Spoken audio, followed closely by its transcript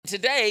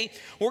today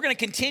we're going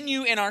to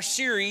continue in our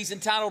series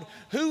entitled,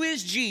 Who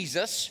is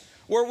Jesus?,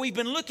 where we've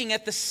been looking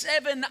at the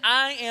 7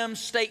 I am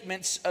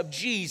statements of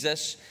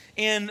Jesus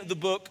in the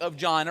book of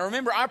John. Now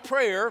remember, our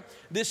prayer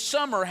this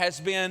summer has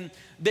been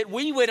that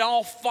we would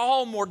all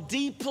fall more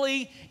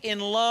deeply in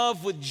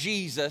love with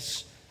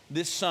Jesus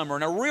this summer,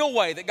 in a real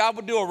way, that God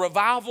would do a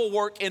revival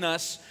work in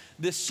us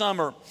this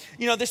summer.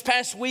 You know, this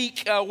past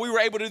week, we were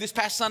able to do this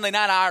past Sunday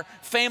night, our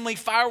family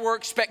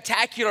fireworks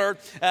spectacular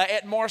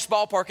at Morris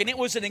Ballpark. And it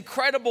was an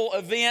incredible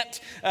event.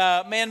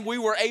 Man, we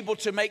were able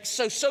to make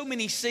so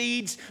many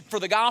seeds for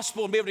the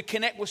gospel and be able to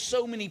connect with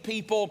so many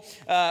people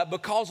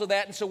because of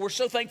that. And so we're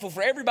so thankful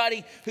for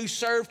everybody who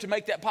served to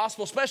make that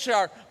possible, especially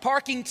our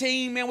parking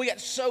team. Man, we got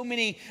so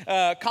many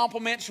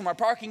compliments from our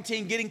parking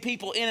team, getting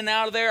people in and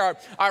out of there.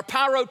 Our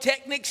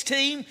pyrotechnics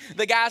team,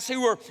 the guys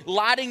who were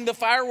lighting the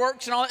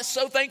fireworks and all that,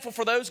 so thankful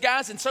for those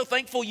guys, and so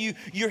thankful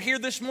you're here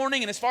this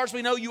morning. And as far as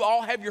we know, you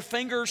all have your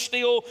fingers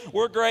still.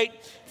 We're great.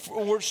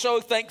 We're so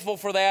thankful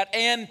for that.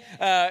 And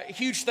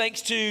huge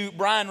thanks to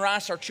Brian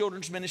Rice, our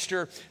children's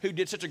minister, who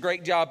did such a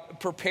great job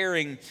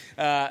preparing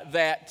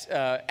that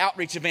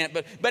outreach event.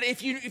 But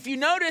if you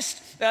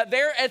noticed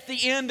there at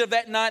the end of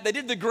that night, they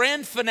did the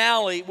grand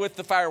finale with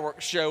the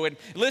fireworks show. And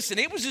listen,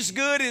 it was as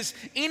good as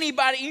any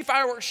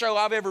fireworks show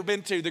I've ever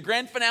been to. The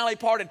grand finale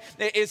part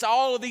is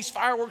all of these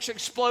fireworks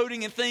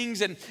exploding and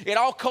things, and it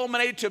all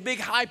culminated to a big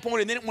high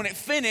point. And then when it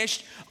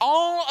finished,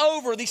 all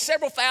over these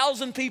several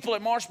thousand people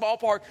at Morris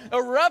Ballpark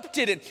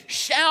erupted and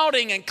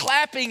shouting and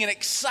clapping and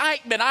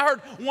excitement. I heard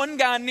one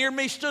guy near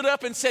me stood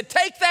up and said,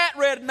 "Take that,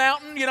 Red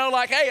Mountain,"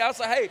 like, hey, I was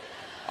like, hey,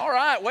 all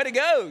right, way to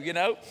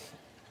go,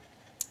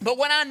 But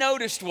what I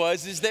noticed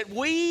is that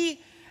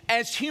we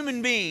as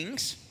human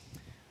beings,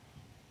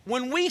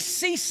 when we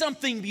see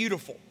something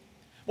beautiful,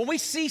 when we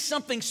see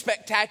something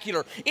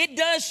spectacular, it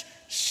does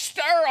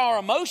stir our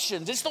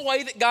emotions. It's the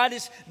way that God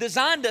has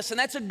designed us, and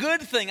that's a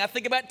good thing. I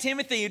think about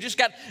Timothy, who just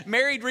got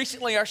married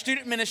recently, our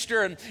student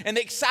minister, and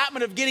the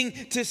excitement of getting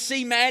to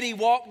see Maddie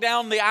walk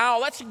down the aisle.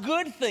 That's a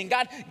good thing.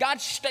 God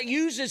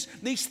uses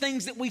these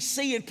things that we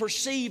see and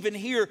perceive and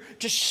hear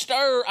to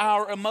stir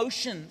our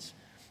emotions.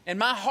 And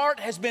my heart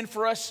has been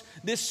for us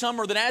this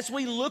summer that as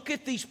we look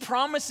at these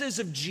promises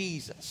of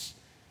Jesus,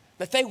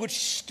 that they would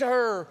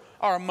stir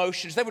our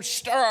emotions. They would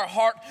stir our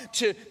heart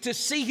to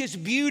see His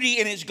beauty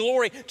and His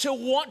glory, to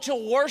want to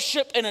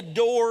worship and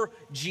adore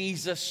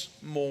Jesus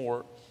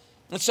more.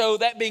 And so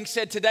that being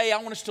said, today I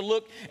want us to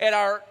look at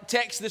our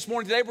text this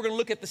morning. Today we're going to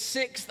look at the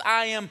 6th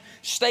I am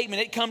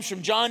statement. It comes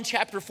from John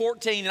chapter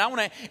 14. And I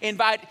want to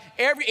invite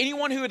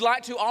anyone who would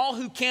like to, all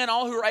who can,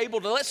 all who are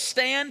able to, let's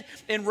stand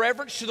in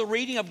reverence to the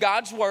reading of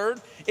God's word.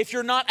 If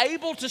you're not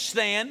able to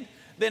stand,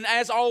 then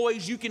as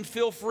always, you can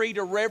feel free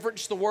to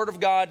reverence the word of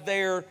God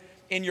there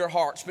in your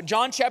hearts. But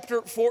John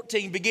chapter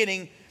 14,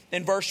 beginning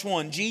in verse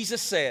 1,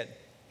 Jesus said,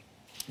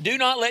 "Do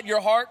not let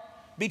your heart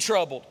be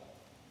troubled.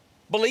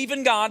 Believe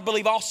in God,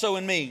 believe also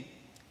in me.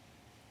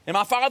 In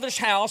my Father's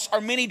house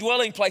are many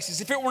dwelling places.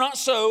 If it were not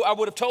so, I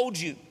would have told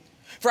you.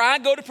 For I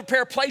go to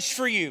prepare a place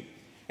for you.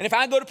 And if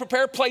I go to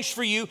prepare a place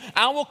for you,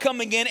 I will come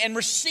again and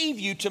receive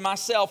you to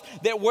myself,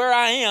 that where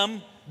I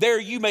am, there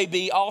you may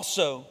be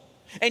also.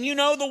 And you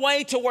know the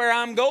way to where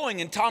I'm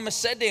going." And Thomas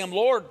said to him,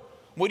 "Lord,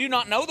 we do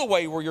not know the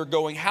way where you're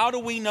going. How do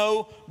we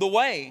know the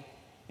way?"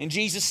 And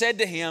Jesus said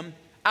to him,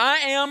 "I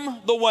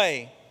am the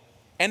way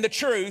and the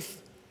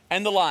truth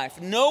and the life.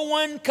 No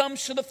one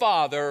comes to the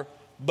Father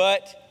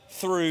but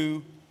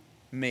through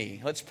me."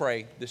 Let's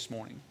pray this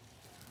morning.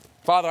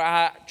 Father,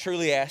 I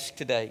truly ask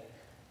today,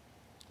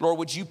 Lord,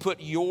 would you put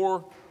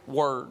your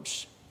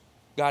words,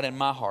 God, in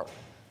my heart?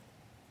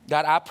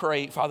 God, I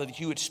pray, Father, that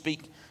you would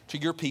speak to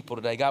your people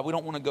today. God, we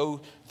don't want to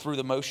go through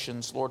the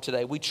motions, Lord,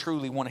 today. We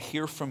truly want to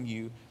hear from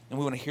you, and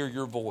we want to hear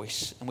your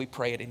voice. And we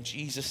pray it in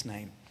Jesus'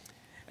 name.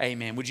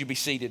 Amen. Would you be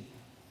seated?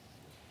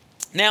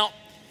 Now,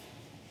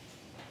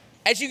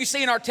 as you can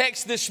see in our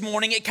text this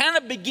morning, it kind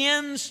of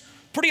begins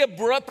pretty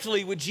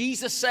abruptly with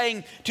Jesus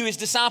saying to his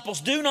disciples,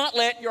 "Do not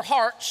let your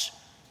hearts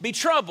be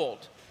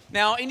troubled."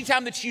 Now,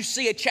 anytime that you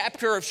see a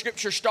chapter of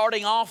Scripture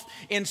starting off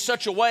in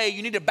such a way,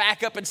 you need to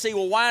back up and see,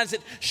 well, why is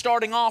it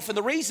starting off in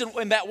the reason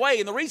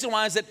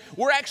why is that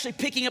we're actually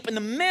picking up in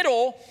the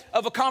middle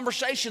of a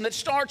conversation that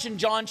starts in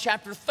John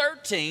chapter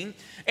 13.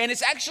 And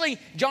it's actually,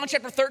 John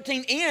chapter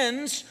 13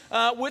 ends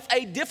with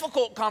a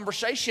difficult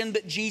conversation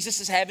that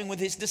Jesus is having with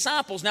his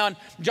disciples. Now, in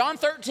John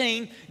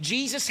 13,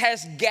 Jesus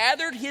has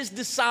gathered his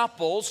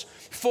disciples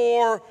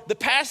for the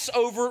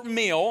Passover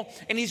meal,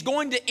 and he's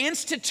going to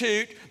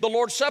institute the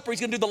Lord's Supper. He's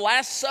going to do the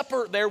Last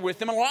Supper there with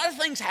them. And a lot of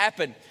things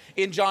happen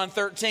in John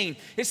 13.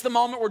 It's the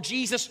moment where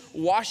Jesus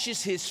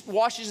washes his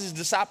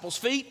disciples'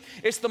 feet.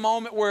 It's the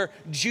moment where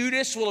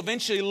Judas will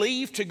eventually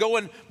leave to go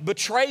and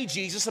betray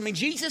Jesus. I mean,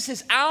 Jesus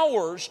is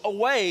hours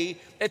away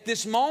at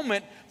this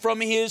moment from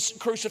his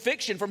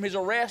crucifixion, from his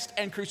arrest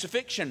and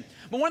crucifixion.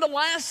 But one of the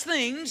last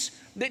things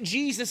that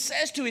Jesus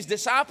says to his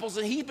disciples,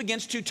 and he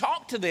begins to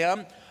talk to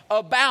them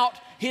about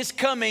his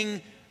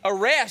coming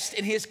arrest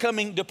and his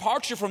coming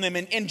departure from them.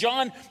 In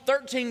John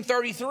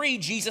 13:33,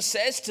 Jesus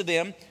says to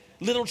them,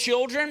 "Little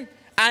children,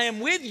 I am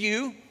with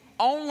you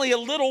only a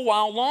little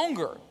while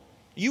longer.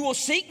 You will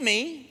seek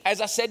me,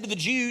 as I said to the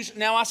Jews.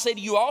 Now I say to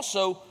you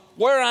also,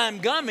 where I'm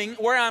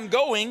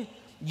going,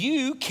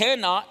 you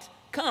cannot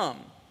come.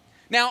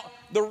 Now,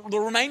 the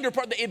remainder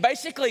part,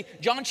 basically,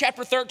 John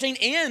chapter 13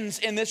 ends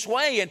in this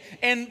way,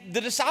 and the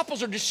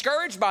disciples are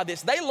discouraged by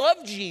this. They love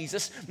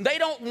Jesus. They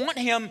don't want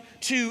him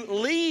to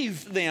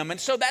leave them. And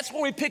so that's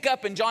where we pick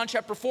up in John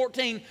chapter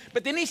 14.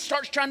 But then he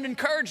starts trying to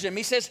encourage them.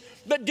 He says,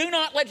 but do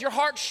not let your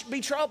hearts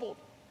be troubled.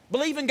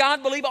 Believe in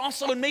God, believe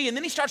also in me. And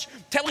then he starts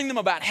telling them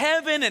about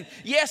heaven. And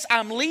yes,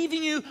 I'm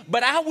leaving you,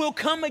 but I will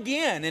come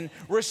again and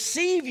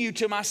receive you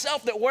to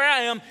myself, that where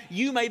I am,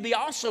 you may be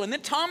also. And then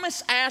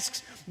Thomas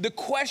asks the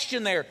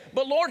question there,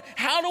 but Lord,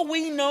 how do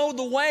we know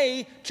the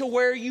way to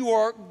where you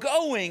are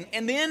going?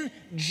 And then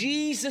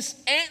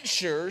Jesus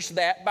answers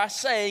that by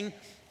saying,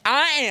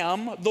 I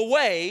am the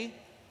way,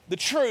 the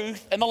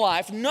truth, and the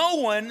life. No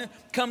one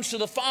comes to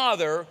the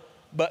Father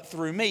but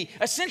through me.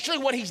 Essentially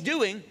what he's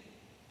doing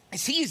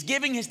is he's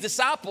giving his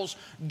disciples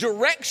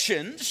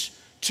directions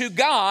to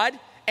God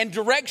and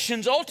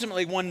directions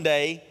ultimately one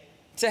day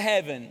to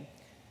heaven.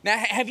 Now,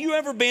 have you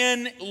ever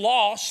been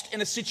lost in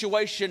a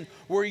situation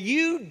where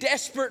you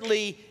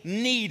desperately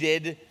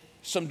needed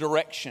some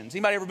directions?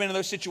 Anybody ever been in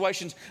those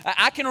situations?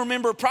 I can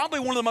remember probably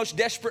one of the most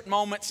desperate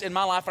moments in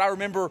my life. I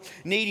remember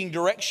needing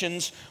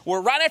directions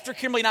were right after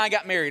Kimberly and I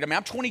got married. I mean,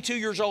 I'm 22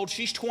 years old,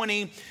 she's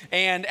 20,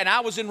 and I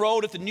was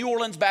enrolled at the New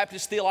Orleans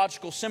Baptist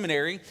Theological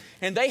Seminary,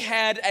 and they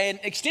had an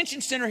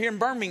extension center here in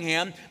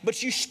Birmingham,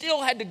 but you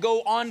still had to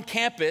go on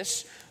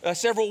campus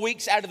several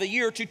weeks out of the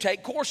year to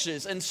take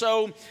courses. And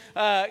so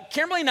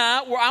Kimberly and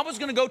I was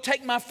going to go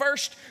take my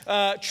first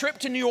trip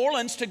to New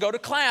Orleans to go to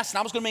class. And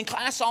I was going to be in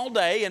class all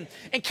day.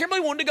 And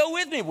Kimberly wanted to go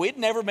with me. We'd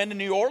never been to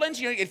New Orleans.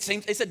 You know, it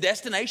seems it's a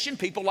destination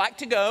people like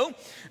to go.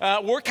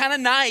 We're kind of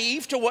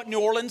naive to what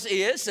New Orleans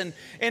is.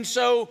 And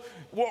so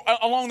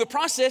along the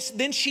process,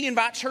 then she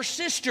invites her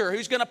sister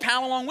who's going to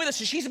pal along with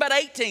us. And she's about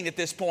 18 at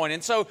this point.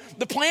 And so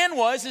the plan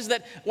is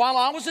that while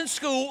I was in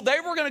school, they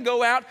were going to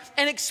go out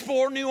and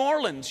explore New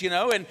Orleans, you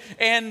know.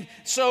 And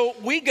so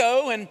we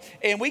go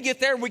and we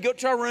get there and we go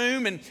to our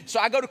room. And so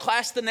I go to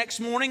class the next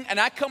morning and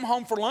I come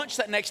home for lunch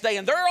that next day.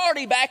 And they're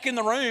already back in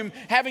the room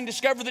having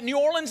discovered that New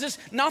Orleans is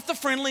not the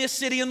friendliest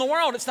city in the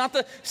world. It's not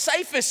the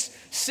safest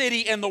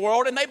city in the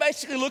world. And they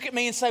basically look at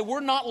me and say, we're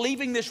not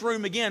leaving this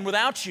room again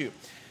without you.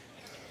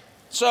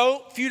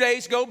 So a few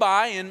days go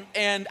by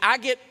and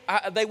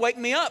they wake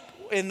me up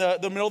in the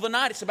middle of the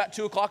night. It's about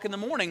 2 o'clock in the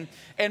morning.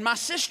 And my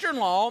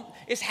sister-in-law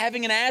is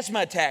having an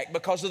asthma attack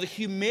because of the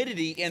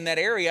humidity in that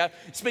area.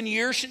 It's been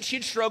years since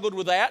she'd struggled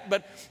with that,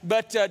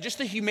 but just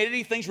the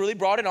humidity, things really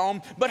brought it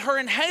on. But her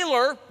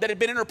inhaler that had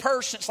been in her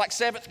purse since like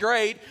 7th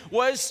grade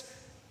was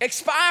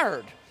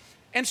expired.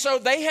 And so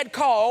they had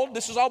called,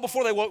 this was all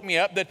before they woke me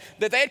up, that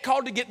they had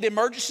called to get the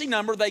emergency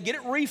number. They get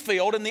it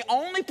refilled, and the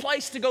only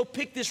place to go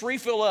pick this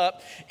refill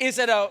up is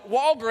at a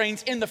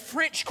Walgreens in the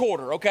French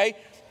Quarter, okay?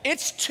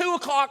 It's 2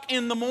 o'clock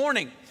in the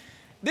morning.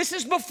 This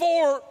is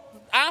before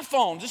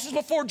iPhones. This is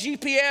before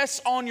GPS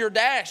on your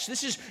dash.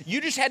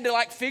 You just had to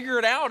like figure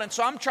it out. And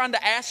so I'm trying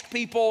to ask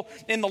people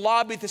in the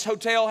lobby at this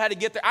hotel how to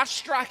get there. I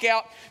strike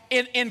out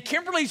in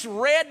Kimberly's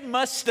red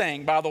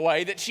Mustang, by the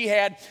way, that she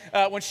had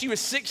when she was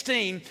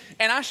 16.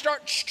 And I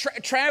start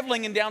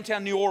traveling in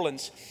downtown New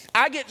Orleans.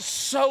 I get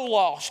so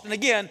lost. And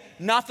again,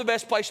 not the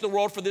best place in the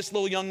world for this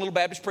little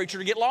Baptist preacher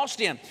to get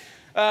lost in.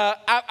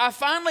 I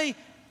finally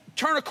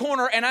turn a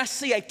corner and I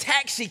see a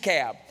taxi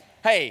cab.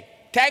 Hey,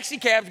 taxi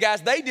cabs,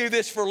 guys, they do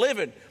this for a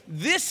living.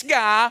 This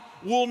guy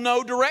will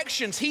know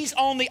directions. He's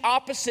on the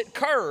opposite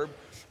curb.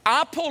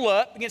 I pull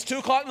up against 2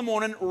 o'clock in the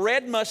morning,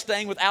 red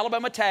Mustang with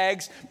Alabama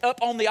tags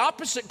up on the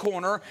opposite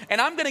corner,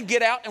 and I'm going to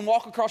get out and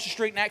walk across the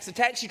street and ask the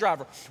taxi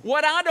driver.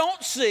 What I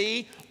don't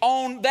see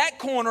on that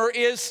corner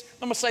is,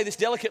 I'm going to say this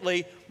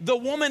delicately, the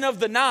woman of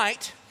the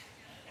night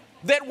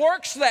that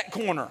works that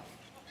corner.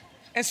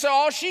 And so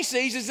all she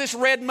sees is this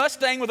red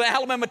Mustang with an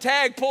Alabama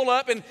tag pull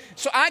up. And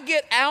so I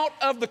get out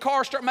of the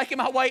car, start making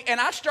my way, and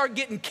I start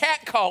getting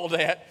catcalled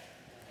at.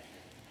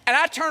 And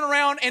I turn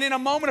around, and in a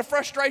moment of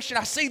frustration,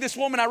 I see this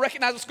woman. I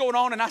recognize what's going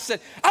on, and I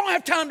said, I don't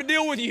have time to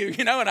deal with you,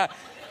 you know. And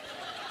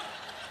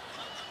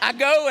I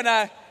go and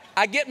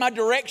I get my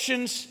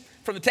directions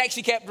from the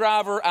taxi cab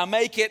driver. I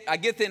make it. I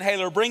get the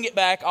inhaler, bring it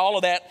back, all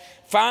of that.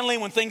 Finally,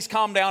 when things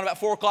calm down, about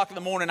 4 o'clock in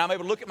the morning, I'm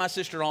able to look at my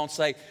sister-in-law and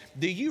say,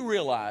 do you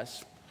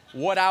realize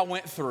what I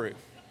went through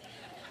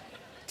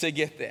to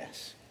get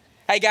this?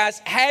 Hey guys,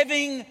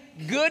 having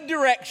good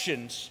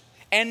directions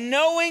and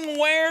knowing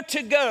where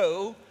to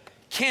go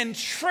can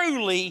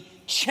truly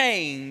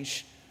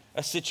change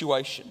a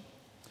situation.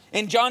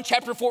 In John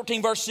chapter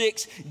 14, verse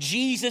 6,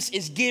 Jesus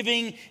is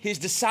giving his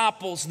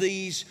disciples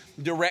these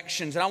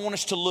directions. And I want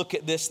us to look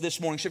at this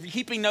morning. So if you're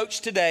keeping notes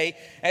today,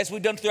 as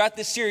we've done throughout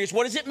this series,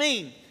 what does it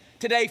mean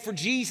today for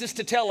Jesus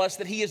to tell us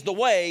that he is the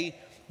way,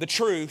 the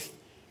truth,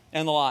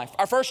 and the life?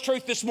 Our first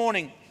truth this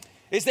morning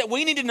is that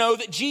we need to know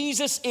that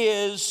Jesus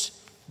is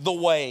the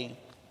way.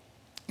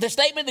 The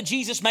statement that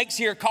Jesus makes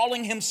here,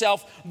 calling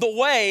himself the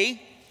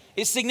way,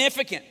 is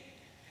significant.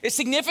 It's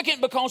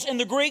significant because in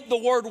the Greek, the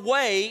word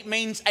way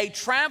means a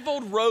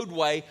traveled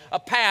roadway, a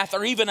path,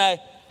 or even a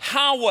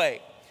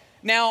highway.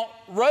 Now,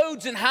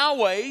 roads and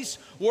highways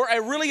were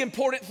a really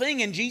important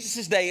thing in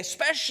Jesus' day,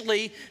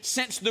 especially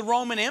since the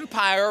Roman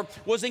Empire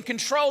was in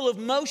control of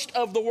most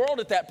of the world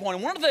at that point.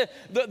 And one of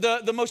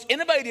the most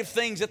innovative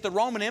things that the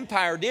Roman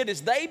Empire did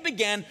is they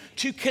began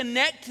to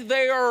connect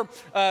their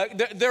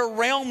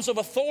realms of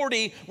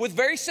authority with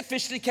very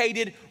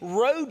sophisticated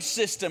road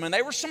system. And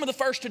they were some of the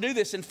first to do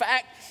this. In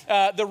fact,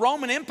 the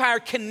Roman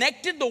Empire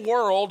connected the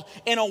world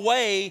in a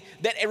way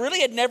that it really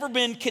had never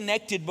been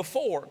connected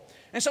before.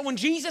 And so when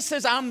Jesus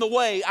says, I'm the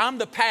way, I'm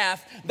the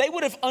path, they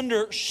would have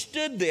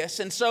understood this.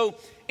 And so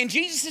in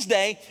Jesus'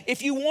 day,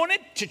 if you wanted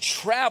to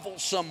travel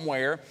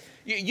somewhere,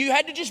 you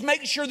had to just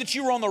make sure that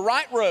you were on the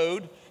right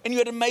road, and you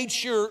had to make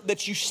sure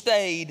that you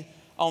stayed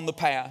on the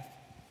path.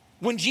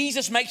 When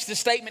Jesus makes the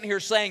statement here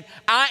saying,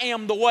 I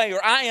am the way,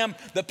 or I am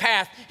the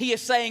path, he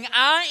is saying,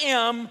 I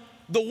am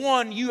the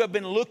one you have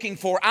been looking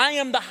for. I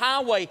am the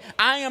highway.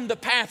 I am the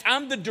path.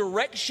 I'm the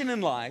direction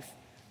in life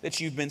that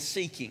you've been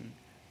seeking.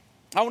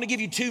 I want to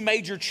give you two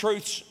major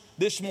truths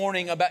this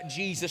morning about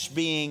Jesus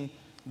being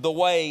the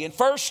way. And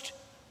first,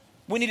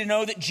 we need to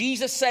know that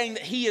Jesus saying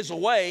that he is the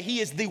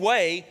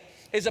way,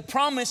 is a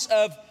promise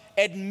of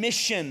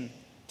admission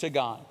to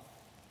God.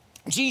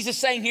 Jesus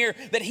saying here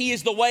that he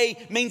is the way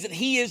means that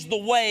he is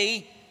the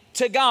way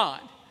to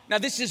God. Now,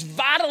 this is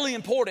vitally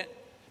important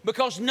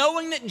because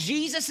knowing that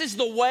Jesus is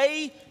the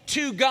way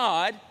to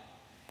God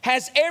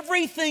has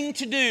everything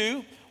to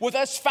do with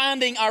us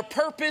finding our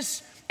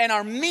purpose and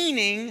our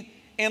meaning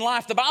in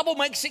life. The Bible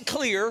makes it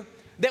clear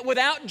that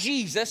without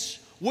Jesus,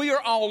 we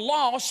are all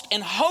lost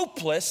and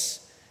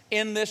hopeless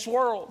in this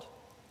world.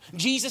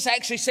 Jesus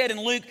actually said in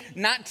Luke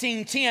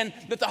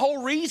 19:10 that the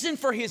whole reason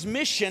for his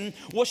mission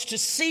was to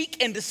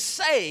seek and to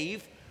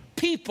save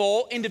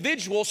people,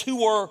 individuals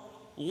who were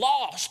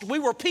lost. We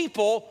were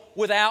people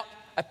without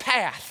a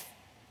path,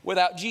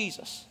 without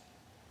Jesus.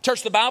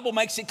 Church, the Bible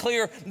makes it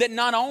clear that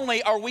not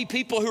only are we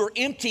people who are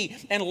empty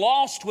and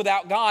lost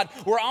without God,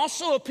 we're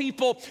also a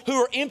people who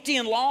are empty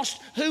and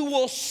lost who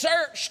will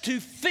search to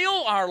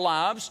fill our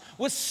lives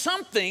with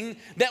something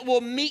that will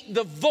meet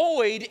the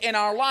void in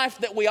our life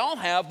that we all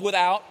have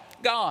without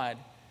God.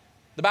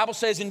 The Bible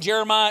says in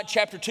Jeremiah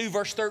chapter 2,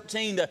 verse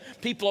 13, the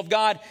people of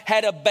God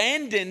had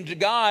abandoned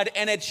God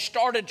and had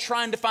started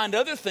trying to find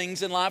other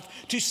things in life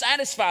to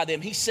satisfy them.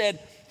 He said,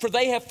 for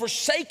they have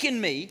forsaken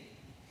me,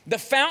 the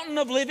fountain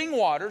of living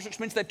waters, which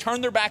means they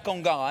turned their back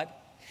on God,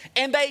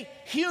 and they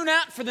hewn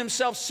out for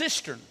themselves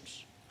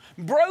cisterns,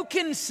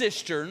 broken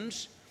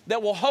cisterns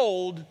that will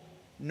hold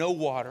no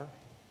water.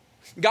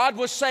 God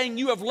was saying,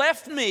 you have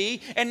left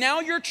me, and now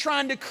you're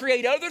trying to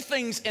create other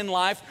things in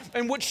life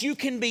in which you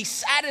can be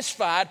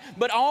satisfied,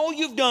 but all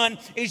you've done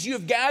is you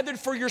have gathered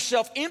for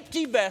yourself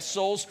empty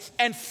vessels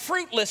and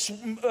fruitless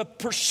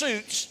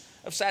pursuits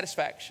of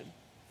satisfaction.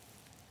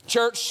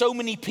 Church, so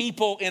many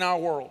people in our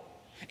world,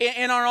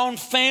 in our own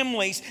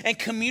families and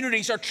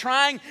communities are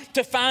trying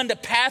to find a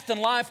path in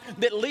life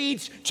that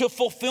leads to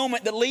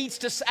fulfillment, that leads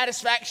to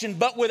satisfaction.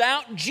 But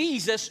without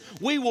Jesus,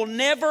 we will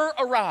never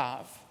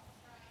arrive.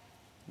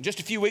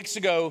 Just a few weeks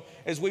ago,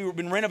 as we were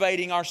been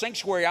renovating our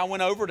sanctuary, I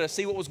went over to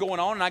see what was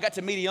going on, and I got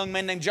to meet a young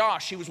man named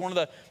Josh. He was one of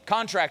the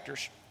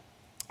contractors.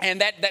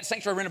 And that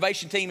sanctuary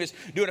renovation team is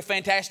doing a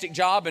fantastic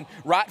job, and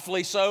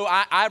rightfully so.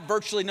 I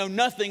virtually know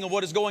nothing of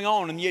what is going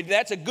on, and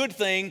that's a good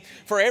thing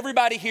for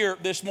everybody here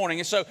this morning.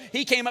 And so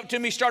he came up to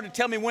me, started to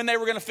tell me when they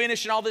were going to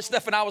finish and all this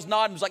stuff, and I was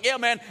nodding. I was like, yeah,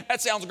 man,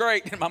 that sounds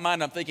great. In my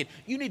mind, I'm thinking,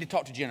 you need to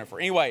talk to Jennifer.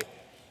 Anyway,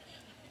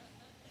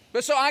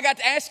 but so I got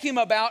to ask him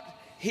about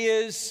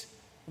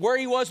where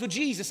he was with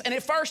Jesus. And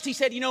at first he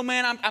said,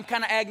 man, I'm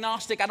kind of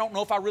agnostic. I don't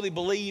know if I really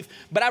believe,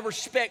 but I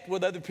respect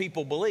what other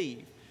people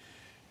believe.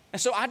 And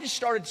so I just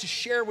started to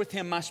share with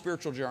him my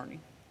spiritual journey.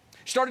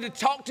 Started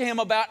to talk to him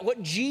about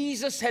what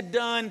Jesus had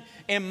done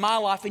in my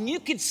life. And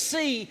you could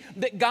see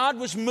that God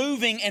was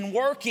moving and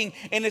working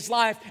in his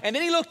life. And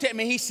then he looked at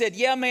me, he said,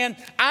 yeah, man,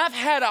 I've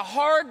had a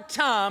hard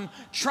time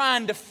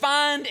trying to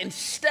find and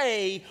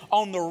stay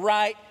on the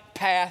right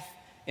path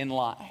in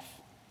life.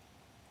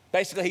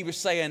 Basically, he was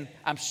saying,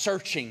 I'm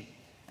searching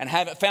and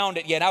haven't found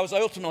it yet. I was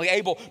ultimately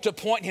able to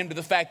point him to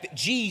the fact that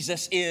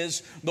Jesus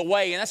is the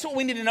way. And that's what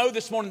we need to know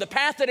this morning. The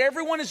path that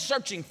everyone is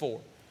searching for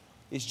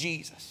is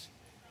Jesus.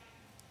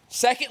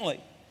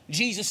 Secondly,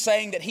 Jesus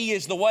saying that he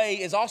is the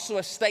way is also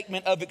a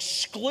statement of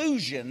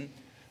exclusion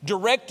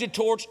directed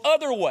towards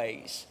other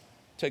ways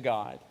to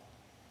God.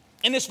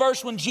 In this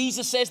verse, when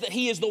Jesus says that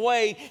he is the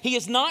way, he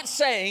is not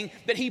saying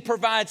that he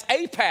provides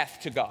a path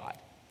to God.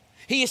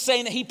 He is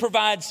saying that he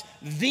provides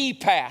the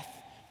path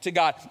to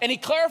God. And he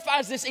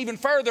clarifies this even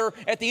further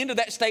at the end of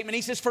that statement.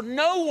 He says, for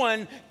no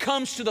one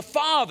comes to the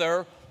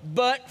Father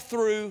but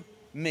through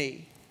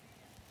me.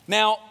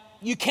 Now,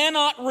 you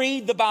cannot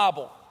read the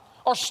Bible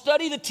or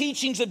study the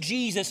teachings of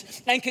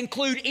Jesus and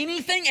conclude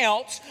anything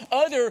else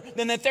other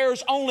than that there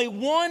is only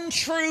one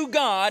true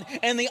God,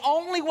 and the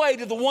only way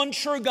to the one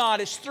true God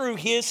is through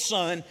his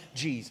Son,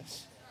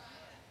 Jesus.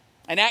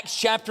 In Acts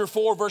chapter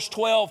 4, verse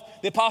 12,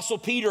 the Apostle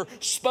Peter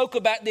spoke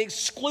about the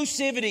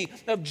exclusivity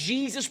of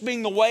Jesus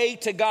being the way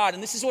to God.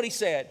 And this is what he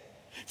said.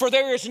 For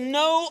there is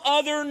no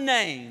other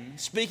name,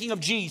 speaking of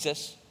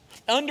Jesus,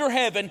 under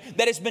heaven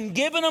that has been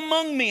given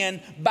among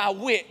men by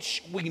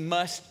which we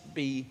must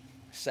be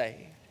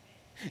saved.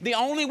 The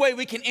only way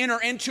we can enter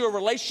into a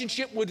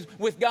relationship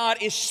with God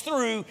is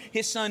through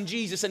His Son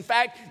Jesus. In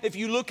fact, if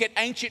you look at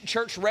ancient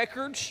church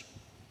records,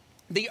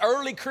 the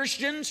early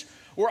Christians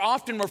were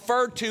often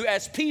referred to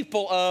as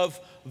people of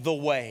the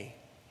way,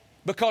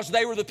 because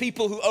they were the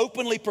people who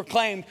openly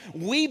proclaimed,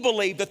 we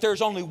believe that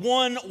there's only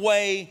one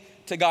way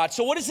to God.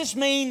 So what does this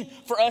mean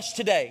for us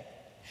today?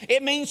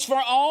 It means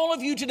for all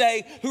of you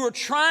today who are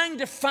trying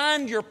to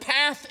find your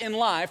path in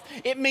life,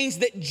 it means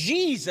that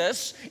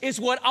Jesus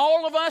is what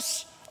all of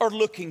us are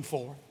looking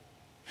for.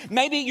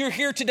 Maybe you're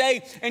here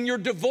today and you're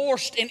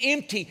divorced and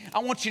empty. I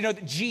want you to know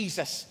that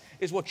Jesus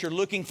is what you're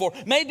looking for.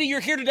 Maybe you're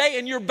here today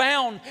and you're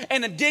bound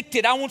and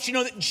addicted. I want you to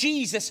know that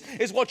Jesus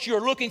is what you're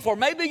looking for.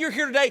 Maybe you're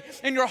here today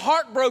and you're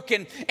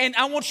heartbroken, and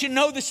I want you to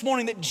know this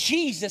morning that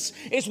Jesus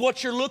is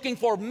what you're looking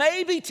for.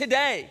 Maybe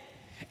today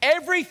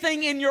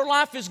everything in your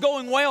life is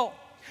going well.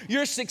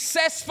 You're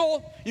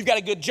successful, you've got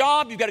a good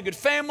job, you've got a good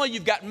family,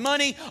 you've got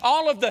money.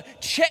 All of the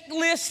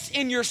checklists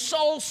in your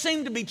soul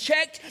seem to be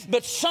checked,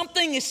 but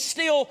something is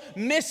still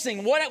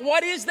missing.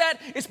 What is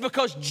that? It's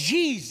because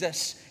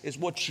Jesus is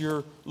what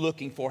you're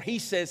looking for. He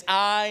says,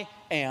 I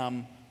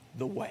am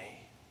the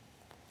way.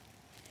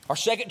 Our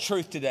second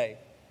truth today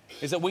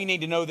is that we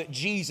need to know that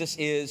Jesus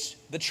is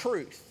the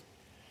truth.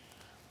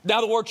 Now,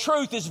 the word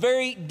truth is a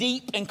very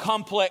deep and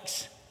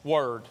complex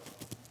word.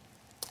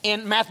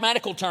 In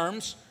mathematical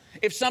terms,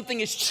 if something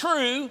is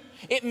true,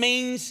 it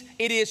means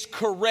it is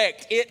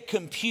correct. It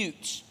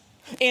computes.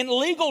 In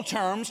legal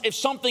terms, if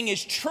something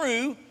is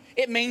true,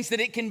 it means that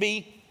it can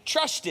be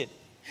trusted.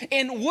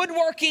 In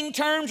woodworking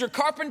terms or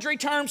carpentry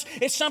terms,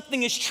 if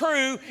something is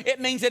true, it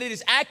means that it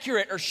is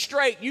accurate or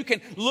straight. You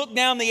can look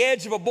down the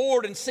edge of a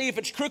board and see if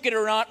it's crooked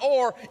or not,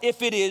 or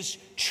if it is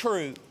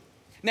true.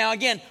 Now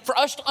again, for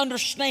us to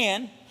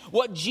understand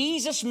what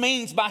Jesus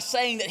means by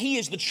saying that He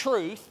is the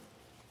truth,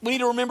 we need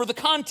to remember the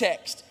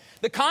context.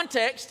 The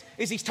context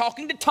is He's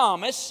talking to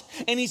Thomas,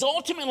 and He's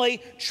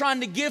ultimately trying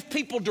to give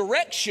people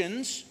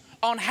directions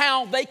on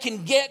how they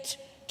can get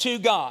to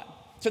God.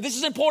 So this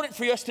is important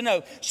for us to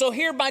know. So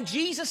here, by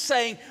Jesus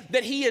saying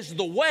that He is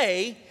the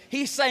way,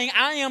 He's saying,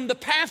 I am the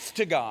path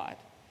to God.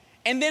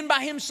 And then by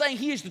Him saying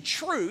He is the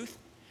truth,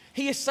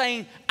 He is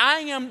saying, I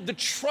am the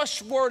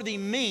trustworthy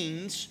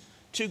means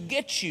to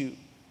get you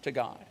to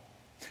God.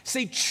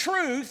 See,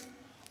 truth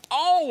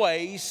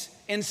always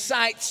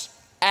incites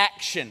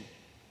action.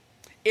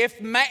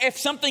 If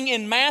something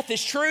in math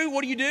is true,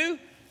 what do?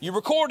 You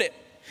record it.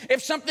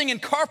 If something in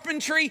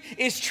carpentry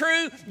is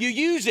true, you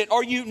use it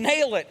or you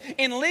nail it.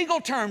 In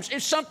legal terms,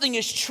 if something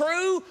is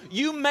true,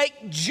 you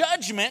make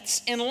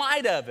judgments in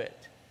light of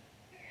it.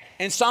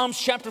 In Psalms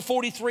chapter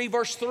 43,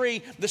 verse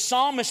 3, the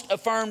psalmist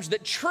affirms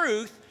that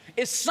truth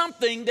is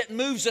something that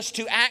moves us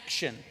to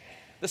action.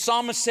 The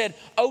psalmist said,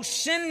 "Oh,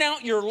 send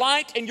out your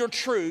light and your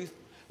truth.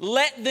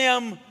 Let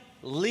them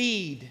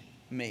lead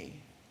me."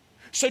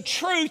 So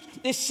truth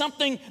is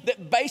something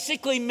that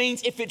basically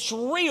means if it's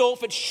real,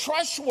 if it's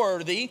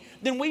trustworthy,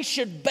 then we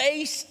should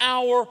base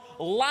our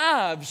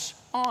lives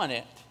on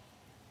it.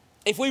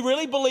 If we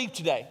really believe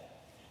today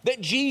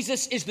that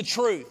Jesus is the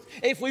truth,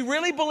 if we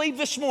really believe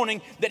this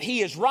morning that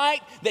He is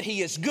right, that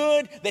He is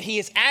good, that He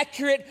is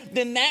accurate,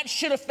 then that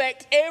should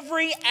affect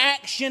every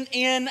action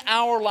in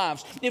our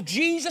lives. If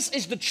Jesus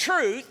is the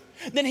truth,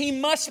 then He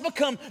must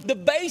become the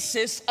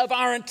basis of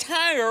our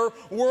entire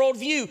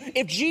worldview.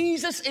 If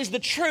Jesus is the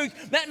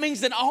truth, that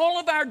means that all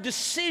of our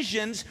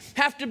decisions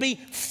have to be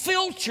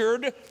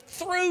filtered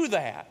through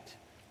that.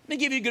 Let me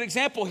give you a good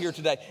example here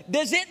today.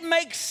 Does it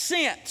make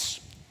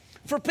sense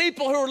for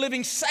people who are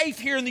living safe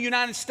here in the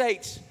United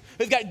States,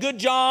 who've got good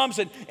jobs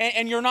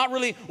and you're not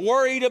really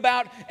worried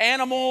about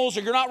animals,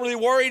 or you're not really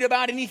worried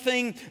about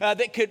anything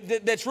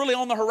that's really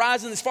on the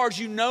horizon as far as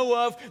you know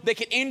of that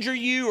could injure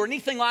you or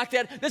anything like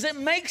that? Does it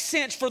make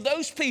sense for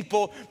those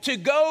people to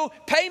go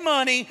pay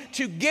money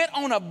to get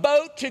on a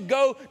boat to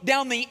go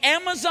down the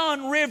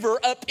Amazon River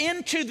up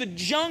into the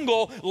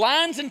jungle,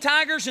 lions and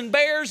tigers and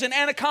bears and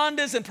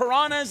anacondas and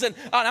piranhas? And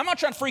I'm not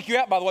trying to freak you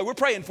out, by the way. We're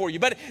praying for you.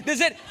 But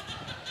does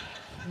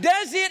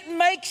it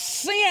make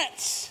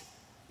sense?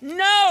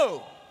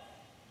 No,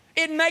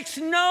 it makes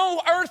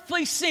no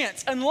earthly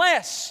sense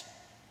unless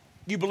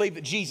you believe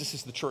that Jesus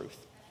is the truth.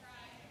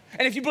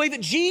 And if you believe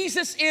that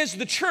Jesus is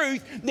the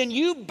truth, then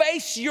you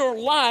base your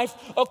life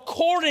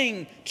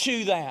according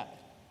to that.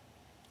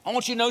 I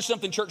want you to know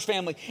something, church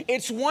family.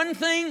 It's one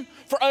thing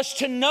for us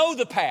to know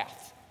the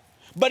path,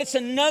 but it's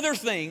another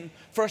thing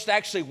for us to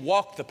actually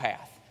walk the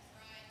path.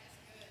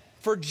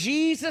 For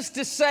Jesus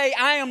to say,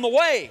 I am the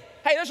way.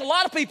 Hey, there's a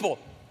lot of people.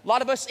 A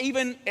lot of us,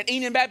 even at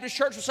Enon Baptist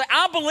Church, will say,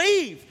 I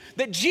believe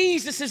that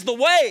Jesus is the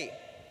way.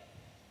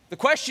 The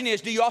question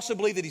is, do you also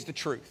believe that He's the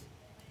truth?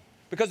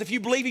 Because if you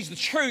believe he's the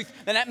truth,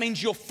 then that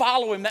means you'll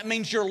follow him. That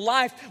means your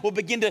life will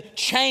begin to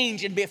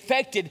change and be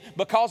affected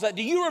because of that.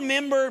 Do you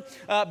remember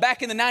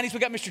back in the 90s, we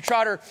got Mr.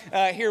 Trotter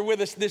here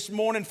with us this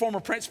morning, former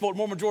principal at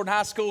Mormon Jordan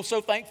High School.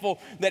 So thankful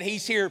that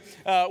he's here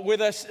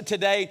with us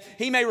today.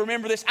 He may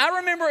remember this. I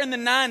remember in the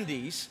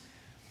 90s,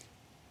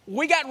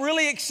 we got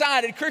really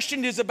excited.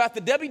 Christian is about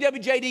the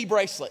WWJD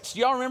bracelets. Do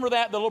y'all remember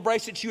that? The little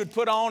bracelets you would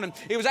put on. And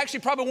it was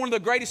actually probably one of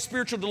the greatest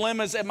spiritual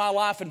dilemmas in my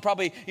life, and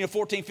probably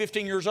 14,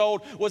 15 years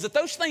old, was that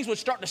those things would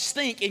start to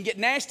stink and get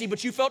nasty,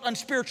 but you felt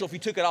unspiritual if you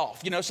took it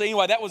off. So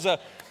anyway, that was a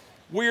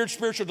weird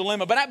spiritual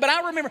dilemma. But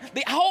I remember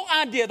the whole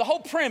idea, the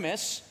whole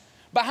premise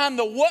behind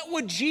the "What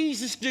Would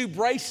Jesus Do"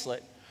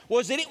 bracelet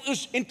was that it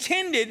was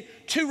intended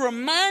to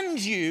remind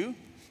you,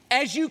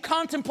 as you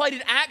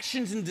contemplated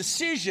actions and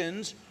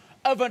decisions,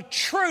 of a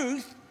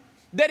truth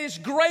that is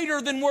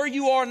greater than where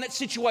you are in that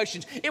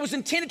situation. It was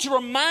intended to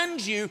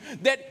remind you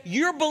that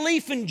your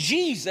belief in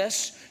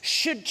Jesus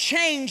should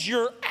change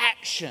your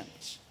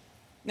actions.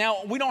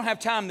 Now, we don't have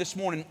time this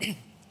morning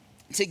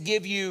to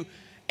give you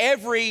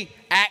every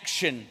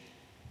action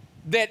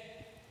that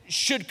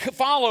should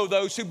follow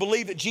those who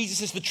believe that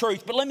Jesus is the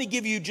truth, but let me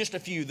give you just a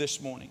few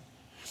this morning.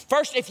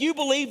 First, if you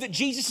believe that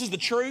Jesus is the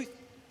truth,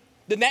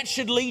 then that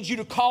should lead you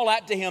to call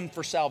out to him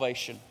for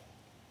salvation.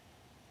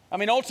 I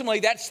mean,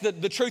 ultimately, that's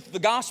the truth of the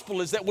gospel,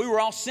 is that we were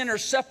all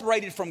sinners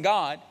separated from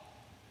God,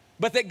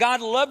 but that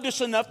God loved us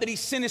enough that he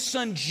sent his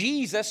son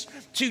Jesus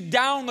to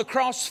die on the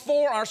cross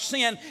for our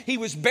sin. He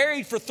was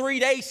buried for 3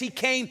 days. He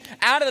came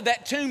out of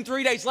that tomb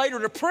 3 days later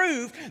to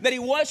prove that he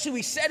was who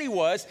he said he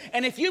was.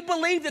 And if you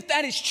believe that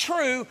that is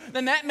true,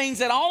 then that means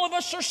that all of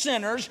us are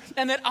sinners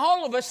and that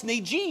all of us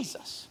need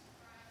Jesus.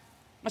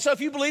 And so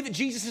if you believe that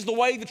Jesus is the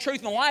way, the truth,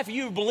 and the life, and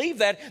you believe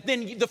that,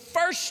 then the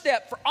first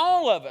step for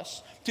all of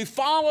us to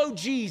follow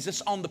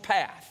Jesus on the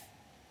path,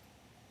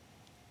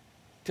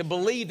 to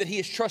believe that he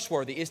is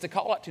trustworthy, is to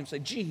call out to him and say,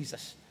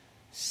 "Jesus,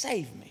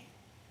 save me.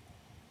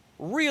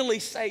 Really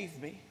save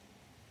me."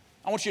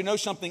 I want you to know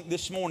something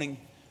this morning.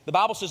 The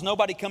Bible says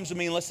nobody comes to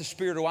me unless the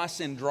Spirit who I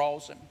send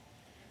draws him.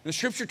 The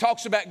Scripture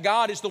talks about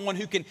God is the one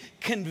who can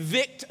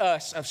convict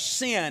us of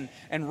sin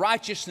and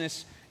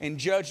righteousness and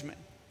judgment.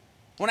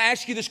 I want to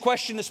ask you this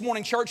question this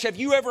morning, church. Have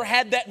you ever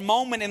had that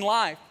moment in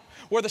life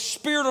where the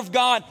Spirit of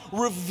God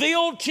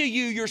revealed to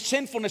you your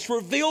sinfulness,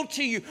 revealed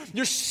to you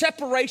your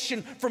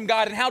separation from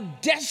God, and how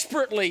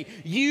desperately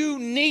you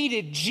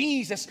needed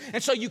Jesus,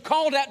 and so you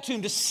called out to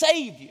him to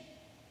save you?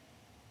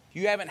 If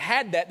you haven't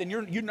had that, then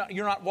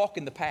you're not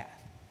walking the path.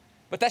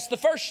 But that's the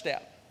first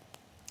step.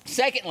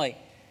 Secondly,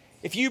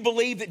 if you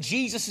believe that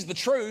Jesus is the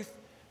truth,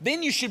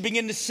 then you should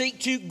begin to seek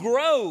to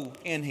grow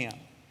in him.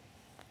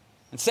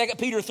 In 2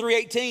 Peter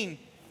 3:18,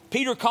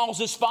 Peter calls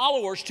his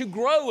followers to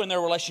grow in their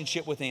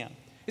relationship with him.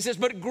 It says,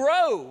 "But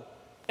grow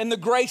in the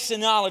grace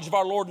and knowledge of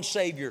our Lord and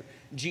Savior,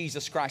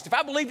 Jesus Christ." If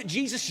I believe that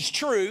Jesus is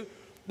true,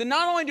 then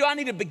not only do I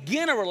need to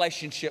begin a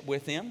relationship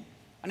with him,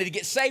 I need to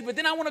get saved, but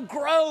then I want to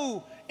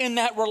grow in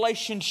that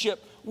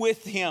relationship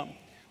with him.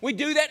 We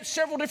do that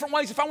several different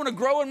ways. If I want to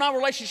grow in my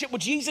relationship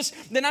with Jesus,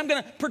 then I'm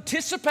going to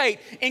participate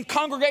in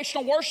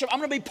congregational worship. I'm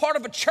going to be part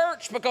of a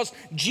church because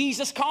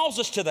Jesus calls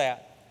us to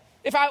that.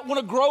 If I want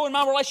to grow in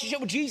my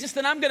relationship with Jesus,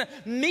 then I'm going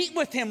to meet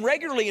with him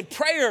regularly in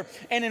prayer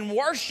and in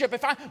worship.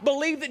 If I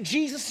believe that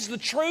Jesus is the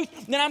truth,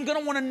 then I'm going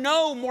to want to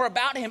know more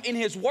about him in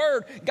his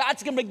word.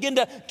 God's going to begin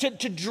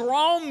to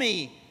draw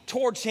me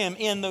towards him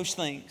in those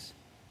things.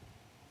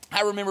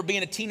 I remember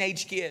being a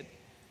teenage kid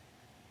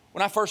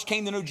when I first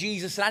came to know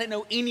Jesus, and I didn't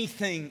know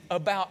anything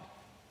about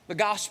the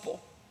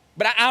gospel.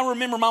 But I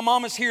remember my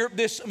mom is here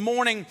this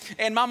morning,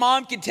 and my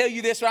mom can tell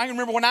you this. But I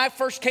remember when I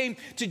first came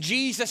to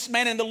Jesus,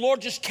 man, and the Lord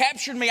just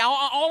captured me.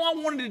 All I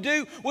wanted to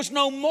do was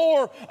know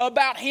more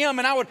about him.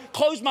 And I would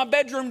close my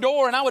bedroom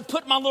door, and I would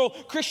put my little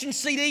Christian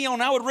CD on.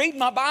 And I would read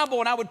my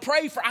Bible, and I would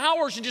pray for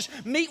hours and just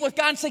meet with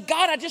God and say,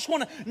 "God, I just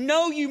want to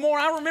know you more."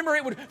 I remember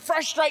it would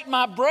frustrate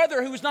my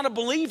brother, who was not a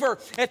believer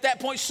at that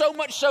point, so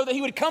much so that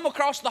he would come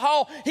across the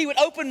hall. He would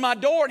open my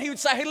door, and he would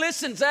say, "Hey,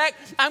 listen, Zach,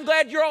 I'm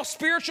glad you're all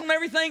spiritual and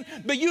everything,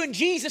 but you and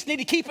Jesus need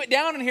to keep it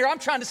down in here. I'm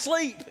trying to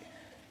sleep."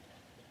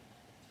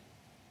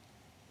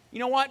 You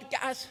know what,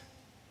 guys?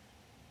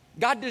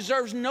 God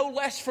deserves no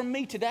less from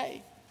me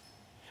today.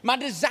 My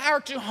desire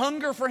to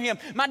hunger for him,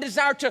 my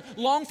desire to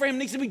long for him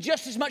needs to be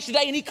just as much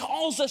today, and he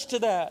calls us to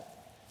that.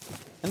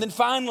 And then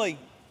finally,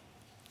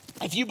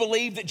 if you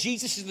believe that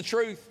Jesus is the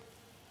truth,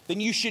 then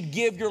you should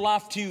give your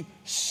life to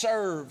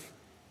serve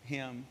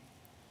him.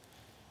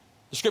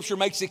 The scripture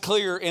makes it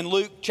clear in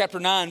Luke chapter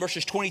 9,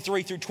 verses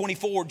 23 through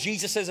 24.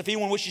 Jesus says, "If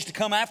anyone wishes to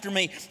come after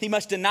me, he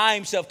must deny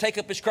himself, take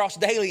up his cross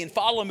daily, and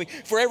follow me.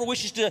 For whoever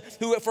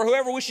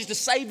wishes to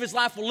save his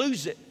life will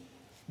lose it.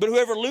 But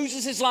whoever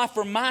loses his life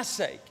for my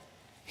sake,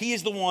 he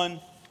is the one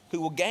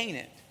who will gain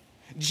it."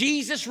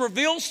 Jesus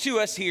reveals to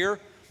us here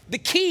the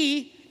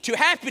key to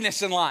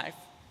happiness in life.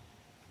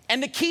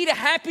 And the key to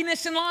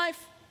happiness in life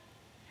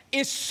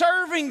is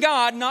serving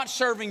God, not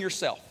serving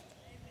yourself.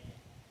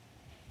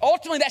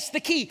 Ultimately, that's the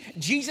key.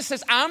 Jesus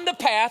says, I'm the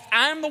path,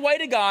 I'm the way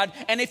to God,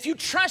 and if you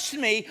trust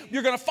me,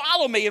 you're going to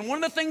follow me. And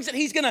one of the things that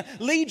he's going to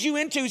lead you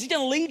into is he's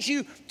going to lead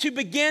you to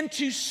begin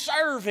to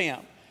serve him.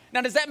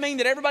 Now, does that mean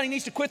that everybody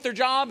needs to quit their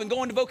job and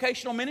go into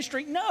vocational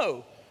ministry?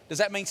 No. Does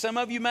that mean some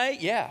of you may?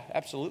 Yeah,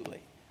 absolutely.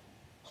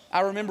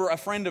 I remember a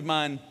friend of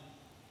mine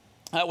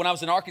when I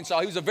was in Arkansas.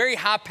 He was a very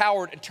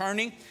high-powered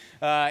attorney.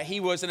 He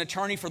was an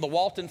attorney for the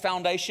Walton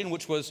Foundation,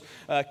 which was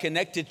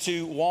connected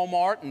to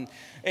Walmart.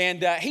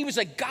 And he was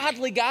a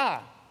godly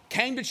guy.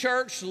 Came to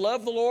church,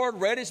 loved the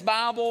Lord, read his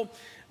Bible.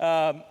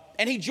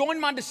 And he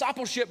joined my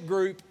discipleship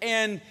group.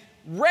 And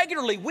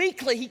regularly,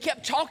 weekly, he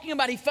kept talking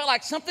about he felt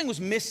like something was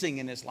missing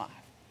in his life.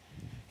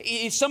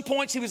 At some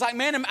points, he was like,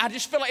 man, I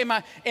just feel like,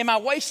 am I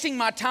wasting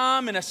my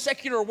time in a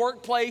secular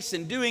workplace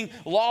and doing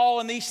law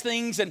and these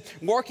things and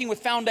working with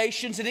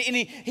foundations? And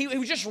he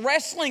was just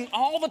wrestling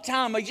all the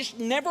time. He just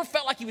never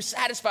felt like he was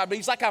satisfied. But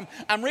he's like,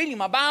 I'm reading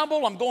my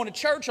Bible, I'm going to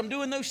church, I'm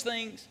doing those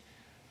things.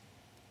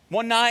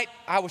 One night,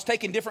 I was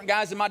taking different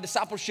guys in my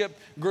discipleship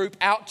group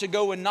out to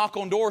go and knock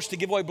on doors to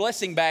give away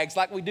blessing bags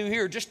like we do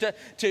here, just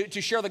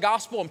to share the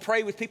gospel and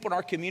pray with people in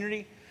our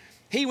community.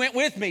 He went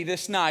with me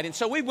this night. And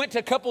so we went to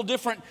a couple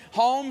different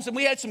homes and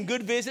we had some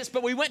good visits,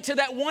 but we went to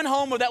that one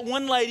home of that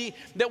one lady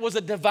that was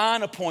a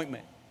divine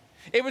appointment.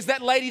 It was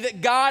that lady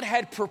that God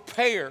had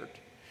prepared.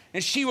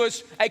 And she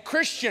was a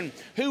Christian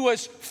who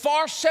was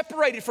far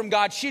separated from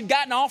God. She had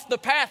gotten off the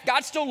path.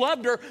 God still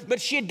loved her, but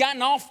she had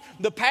gotten off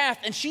the path.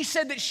 And she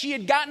said that she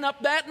had gotten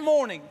up that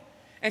morning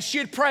and she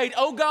had prayed,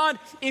 oh God,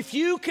 if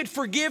you could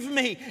forgive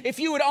me, if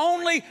you would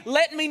only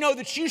let me know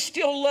that you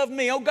still love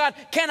me, oh God,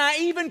 can I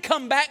even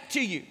come back to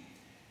you?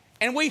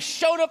 And we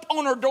showed up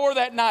on her door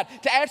that night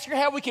to ask her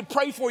how we could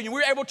pray for you.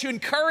 We were able to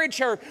encourage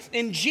her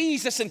in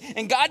Jesus.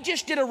 And God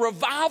just did a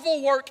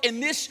revival work in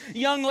this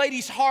young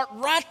lady's heart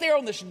right there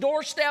on this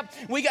doorstep.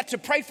 We got to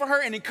pray for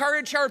her and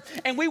encourage her.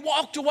 And we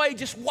walked away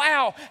just,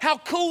 wow, how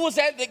cool was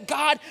that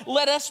God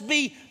let us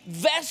be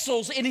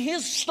vessels in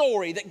his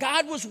story, that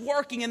God was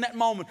working in that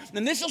moment.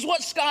 And this is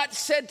what Scott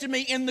said to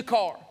me in the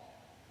car.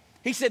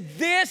 He said,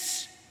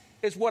 this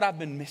is what I've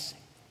been missing.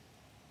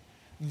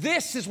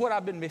 This is what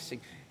I've been missing.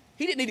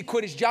 He didn't need to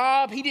quit his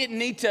job. He didn't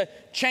need to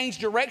change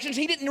directions.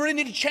 He didn't really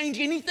need to change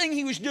anything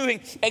he was doing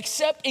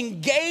except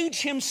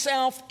engage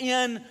himself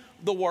in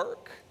the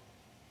work.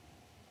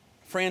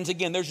 Friends,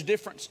 again, there's a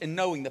difference in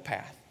knowing the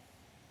path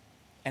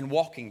and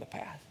walking the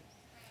path.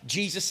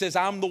 Jesus says,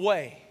 I'm the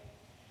way.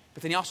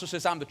 But then he also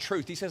says, I'm the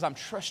truth. He says, I'm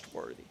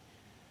trustworthy.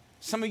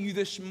 Some of you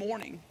this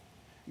morning,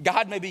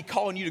 God may be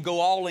calling you to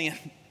go all in.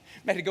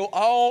 Maybe to go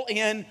all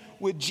in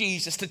with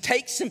Jesus, to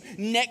take some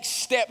next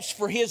steps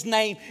for his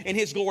name and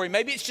his glory.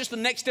 Maybe it's just the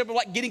next step of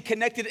like getting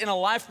connected in a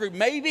life group.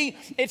 Maybe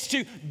it's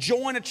to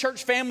join a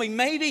church family.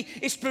 Maybe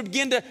it's to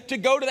begin to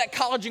go to that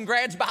college and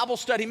grads Bible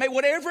study. Maybe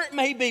whatever it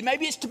may be.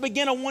 Maybe it's to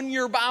begin a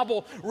 1-year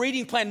Bible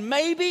reading plan.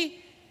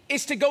 Maybe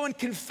it's to go and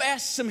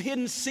confess some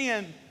hidden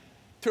sin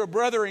to a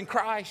brother in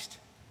Christ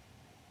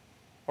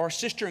or a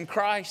sister in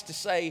Christ, to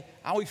say,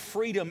 I want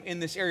freedom in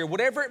this area.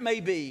 Whatever it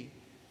may be,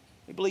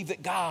 we believe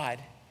that God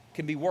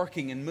can be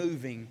working and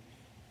moving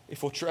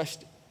if we'll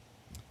trust it.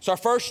 So our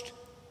first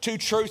two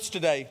truths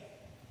today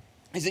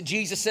is that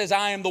Jesus says,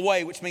 I am the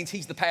way, which means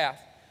he's the path.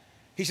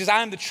 He says,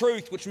 I am the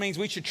truth, which means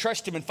we should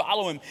trust him and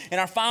follow him. And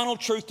our final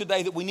truth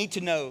today that we need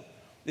to know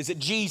is that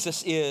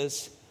Jesus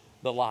is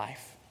the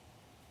life.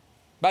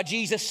 By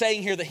Jesus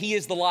saying here that he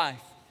is the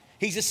life,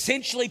 he's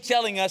essentially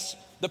telling us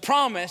the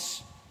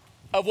promise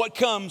of what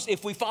comes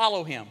if we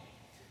follow him.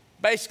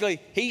 Basically,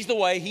 he's the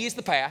way, he is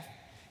the path,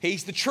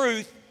 he's the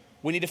truth.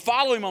 We need to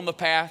follow him on the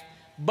path.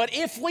 But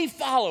if we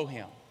follow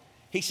him,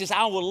 he says,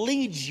 I will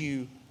lead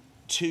you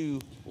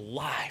to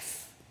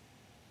life.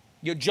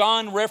 You know,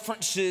 John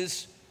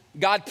references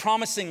God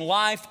promising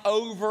life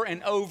over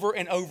and over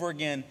and over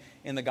again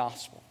in the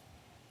gospel.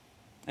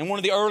 And one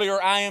of the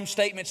earlier I am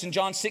statements in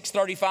John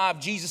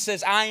 6:35, Jesus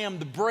says, I am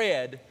the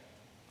bread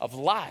of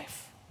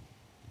life.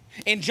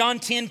 In John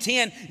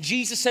 10:10,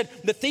 Jesus said,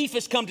 the thief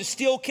has come to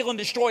steal, kill, and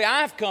destroy.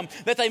 I have come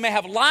that they may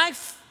have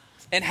life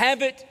and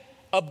have it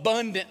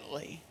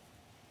abundantly.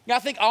 Now, I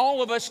think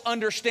all of us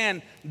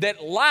understand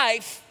that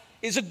life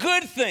is a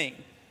good thing,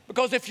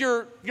 because if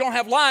you don't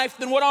have life,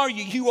 then what are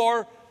you? You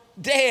are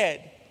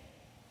dead.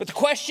 But the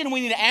question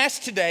we need to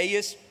ask today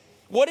is,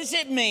 what does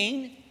it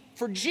mean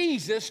for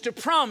Jesus to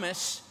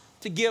promise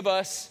to give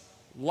us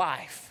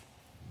life?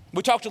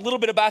 We talked a little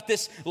bit about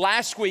this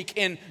last week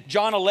in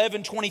John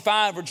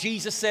 11:25, where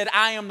Jesus said,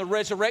 I am the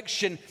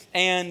resurrection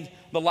and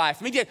the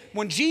life.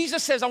 When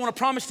Jesus says, I want to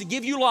promise to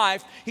give you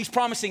life, he's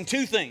promising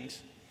two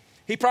things.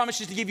 He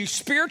promises to give you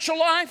spiritual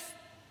life,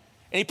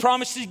 and he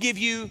promises to give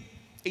you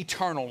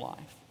eternal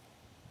life.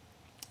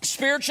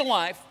 Spiritual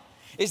life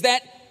is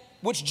that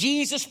which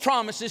Jesus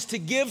promises to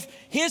give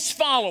his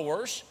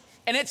followers,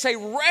 and it's a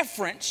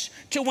reference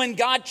to when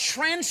God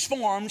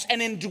transforms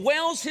and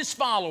indwells his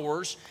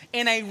followers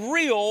in a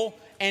real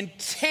and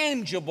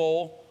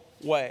tangible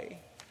way.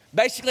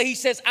 Basically, he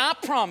says, I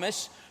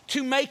promise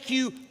to make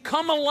you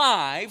come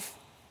alive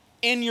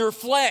in your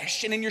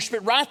flesh and in your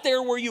spirit, right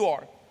there where you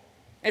are.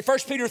 In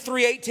 1 Peter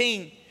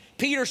 3:18,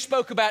 Peter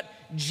spoke about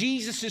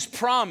Jesus'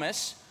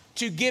 promise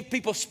to give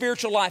people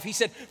spiritual life. He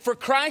said, "For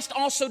Christ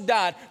also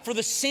died for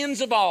the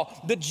sins of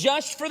all, the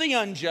just for the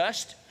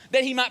unjust,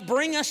 that he might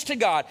bring us to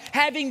God,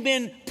 having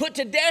been put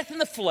to death in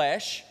the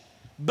flesh,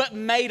 but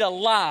made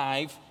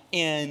alive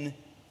in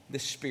the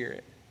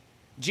Spirit."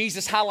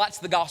 Jesus highlights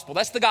the gospel.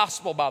 That's the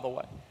gospel, by the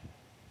way.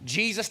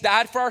 Jesus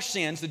died for our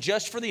sins, the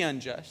just for the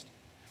unjust.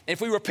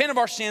 If we repent of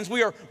our sins,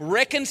 we are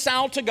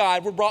reconciled to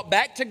God. We're brought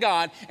back to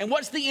God. And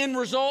what's the end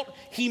result?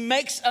 He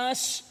makes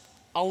us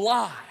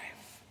alive.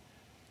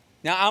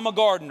 Now, I'm a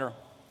gardener.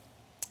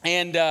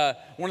 And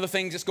one of the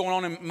things that's going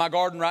on in my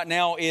garden right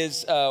now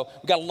is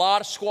we've got a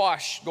lot of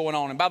squash going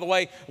on. And by the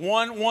way,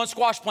 one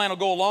squash plant will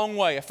go a long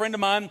way. A friend of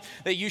mine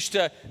that used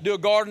to do a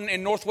garden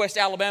in northwest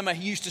Alabama,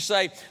 he used to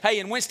say, "Hey,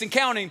 in Winston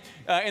County,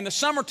 in the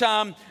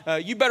summertime,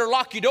 you better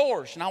lock your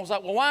doors." And I was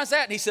like, "Well, why is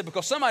that?" And he said,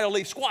 "Because somebody will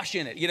leave squash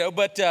in it, you know."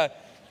 But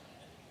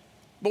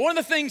one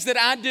of the things that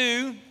I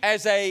do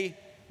as a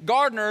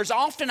gardener is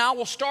often I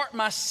will start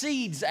my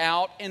seeds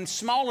out in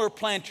smaller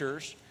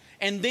planters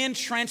and then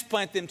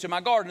transplant them to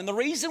my garden. And the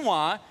reason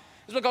why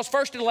is because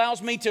first it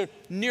allows me to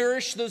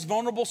nourish those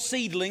vulnerable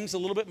seedlings a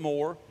little bit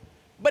more,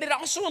 but it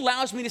also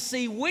allows me to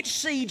see which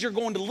seeds are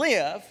going to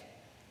live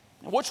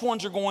and which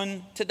ones are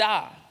going to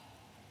die.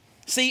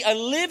 See, a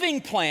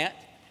living plant,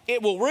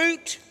 it will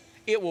root,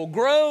 it will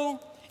grow,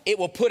 it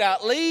will put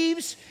out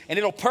leaves, and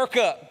it'll perk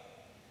up.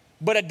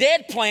 But a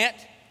dead plant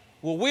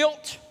will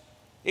wilt,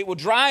 it will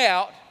dry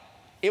out,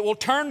 it will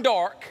turn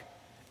dark,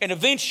 and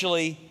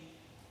eventually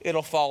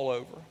it'll fall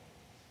over.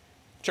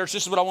 Church,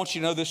 this is what I want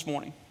you to know this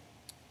morning.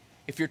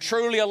 If you're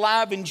truly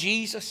alive in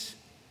Jesus,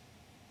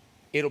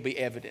 it'll be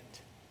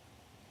evident.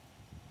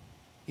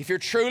 If you're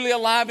truly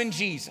alive in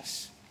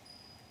Jesus,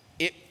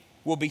 it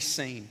will be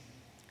seen.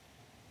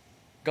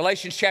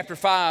 Galatians chapter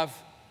 5,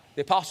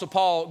 the Apostle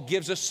Paul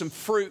gives us some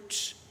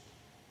fruits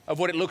of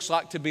what it looks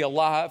like to be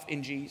alive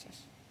in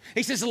Jesus.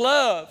 He says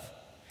love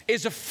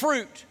is a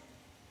fruit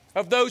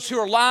of those who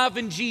are alive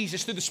in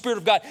Jesus through the Spirit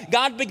of God.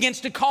 God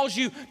begins to cause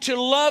you to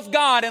love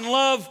God and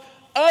love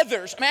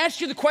others. I'm going to ask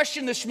you the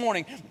question this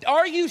morning.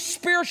 Are you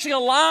spiritually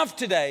alive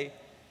today?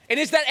 And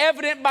is that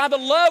evident by the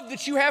love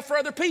that you have for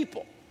other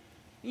people?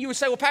 You would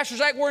say, "Well, Pastor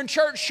Zach, we're in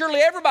church.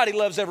 Surely everybody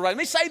loves everybody."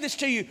 Let me say this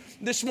to you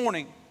this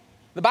morning.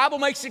 The Bible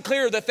makes it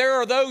clear that there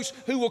are those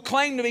who will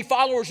claim to be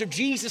followers of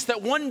Jesus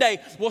that one day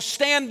will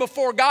stand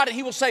before God and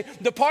He will say,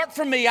 "Depart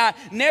from me, I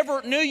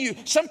never knew you."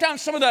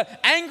 Sometimes some of the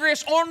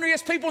angriest,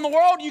 orneriest people in the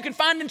world you can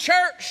find in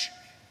church.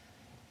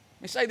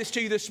 Let me say this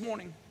to you this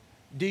morning.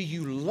 Do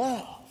you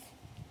love?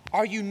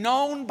 Are you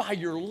known by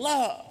your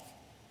love?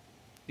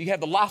 Do you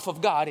have the life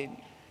of God in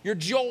you? Your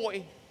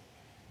joy.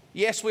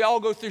 Yes, we all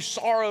go through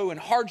sorrow and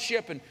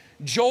hardship, and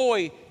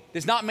joy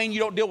does not mean you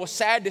don't deal with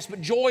sadness,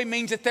 but joy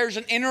means that there's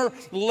an inner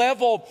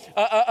level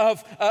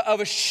of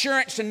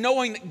assurance and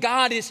knowing that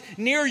God is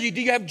near you.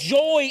 Do you have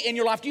joy in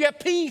your life? Do you have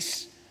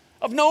peace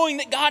of knowing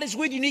that God is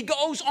with you? And he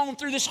goes on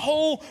through this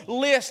whole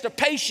list of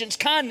patience,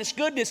 kindness,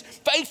 goodness,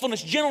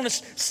 faithfulness,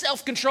 gentleness,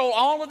 self-control.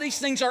 All of these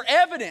things are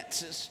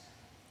evidences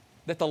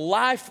that the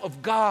life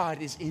of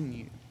God is in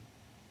you.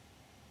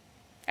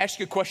 Ask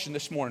you a question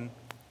this morning.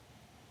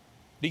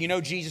 Do you know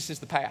Jesus is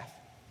the path?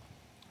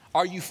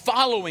 Are you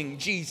following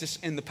Jesus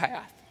in the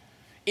path?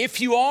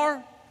 If you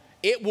are,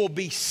 it will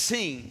be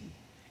seen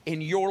in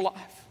your life.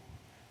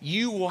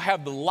 You will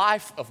have the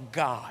life of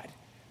God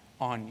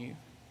on you.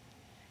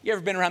 You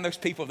ever been around those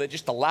people that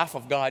just the life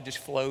of God just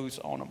flows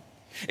on them?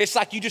 It's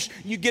like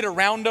you get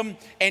around them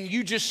and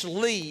you just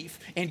leave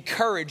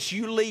encouraged.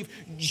 You leave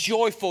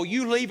joyful.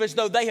 You leave as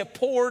though they have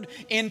poured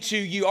into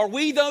you. Are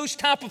we those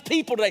type of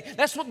people today?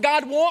 That's what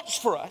God wants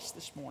for us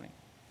this morning.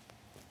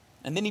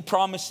 And then he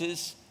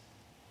promises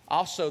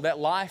also that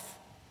life.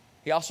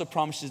 He also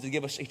promises to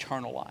give us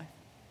eternal life.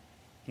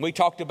 We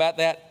talked about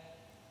that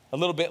a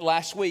little bit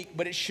last week,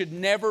 but it should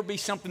never be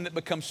something that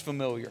becomes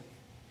familiar.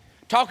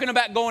 Talking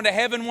about going to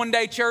heaven one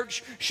day,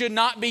 church, should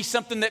not be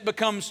something that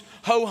becomes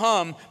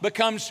ho-hum,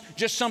 becomes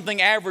just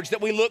something average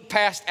that we look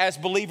past as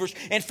believers.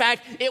 In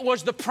fact, it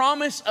was the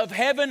promise of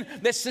heaven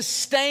that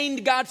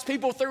sustained God's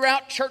people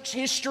throughout church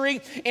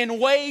history in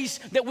ways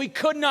that we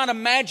could not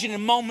imagine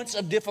in moments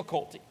of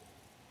difficulty.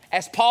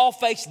 As Paul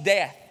faced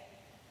death,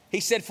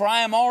 he said, "For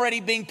I am already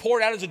being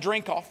poured out as a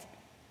drink offering,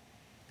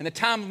 and the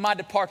time of my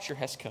departure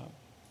has come.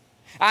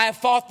 I have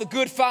fought the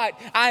good fight.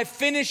 I have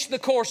finished the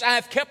course. I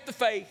have kept the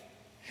faith.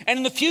 And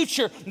in the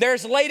future, there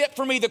is laid up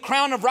for me the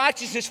crown of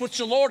righteousness, which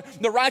the Lord,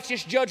 the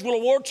righteous judge, will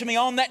award to me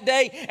on that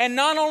day. And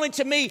not only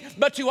to me,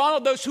 but to all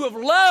of those who have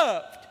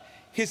loved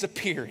his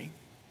appearing."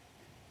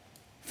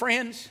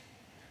 Friends,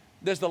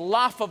 does the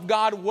life of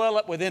God well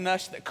up within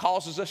us that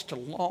causes us to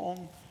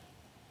long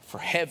for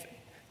heaven?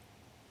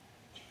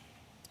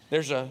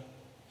 There's a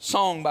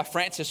song by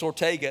Francis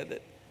Ortega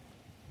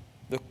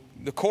that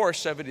the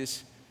chorus of it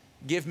is,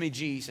 "Give me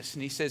Jesus."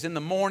 And he says, "In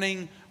the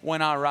morning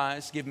when I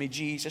rise, give me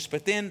Jesus."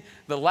 But then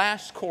the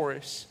last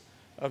chorus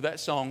of that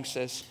song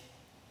says,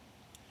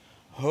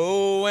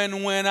 "Oh,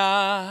 and when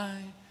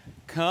I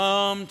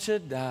come to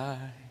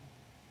die,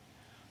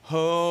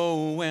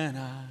 Oh, when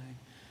I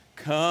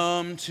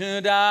come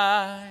to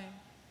die.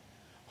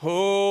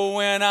 Oh,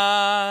 when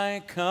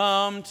I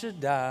come to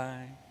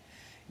die.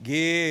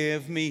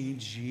 Give me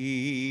Jesus.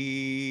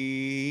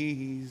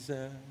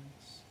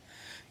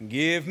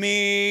 Give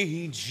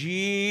me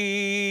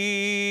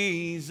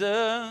Jesus.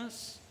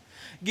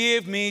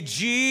 Give me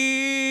Jesus.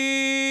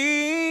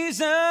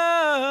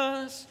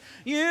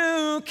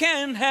 You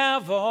can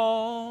have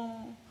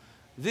all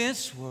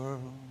this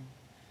world.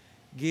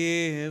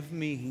 Give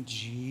me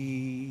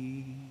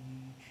Jesus.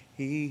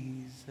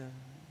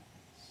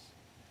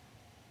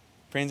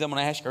 Friends, I'm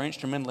going to ask our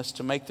instrumentalists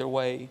to make their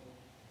way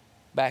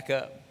back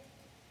up.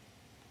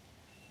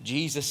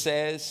 Jesus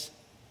says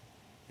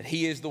that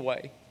He is the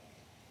way.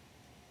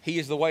 He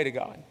is the way to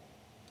God.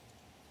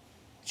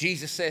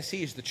 Jesus says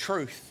He is the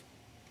truth,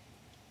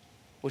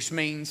 which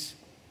means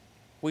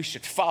we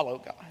should follow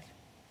God.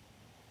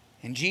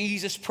 And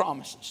Jesus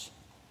promises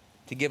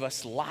to give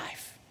us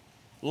life.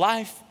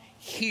 Life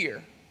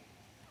here.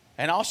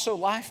 And also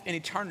life in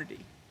eternity.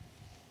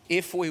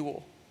 If we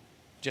will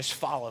just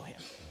follow Him.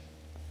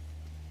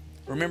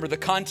 Remember, the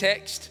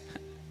context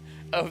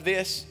of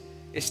this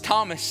is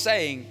Thomas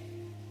saying,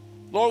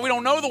 Lord, we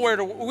don't know the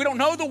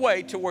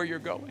way to where you're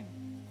going.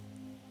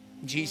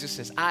 Jesus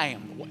says, I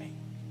am the way.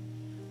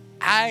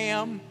 I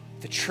am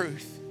the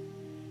truth.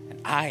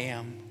 And I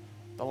am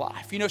the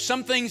life. You know,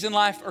 some things in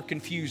life are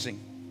confusing.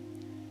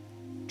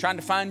 Trying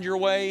to find your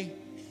way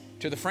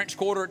to the French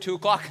Quarter at 2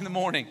 o'clock in the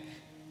morning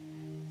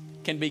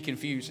can be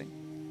confusing.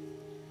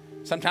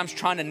 Sometimes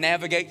trying to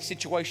navigate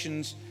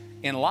situations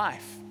in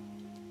life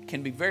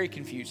can be very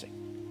confusing.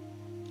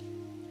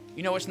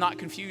 You know, it's not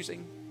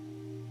confusing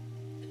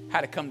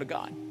how to come to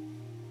God,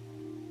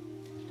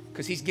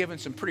 because He's given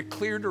some pretty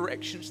clear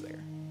directions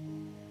there.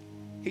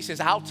 He says,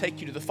 I'll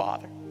take you to the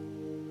Father.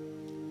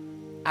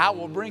 I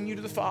will bring you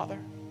to the Father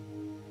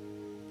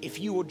if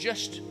you will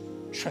just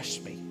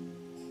trust me.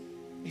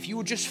 If you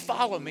will just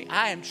follow me.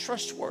 I am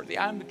trustworthy.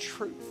 I am the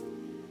truth.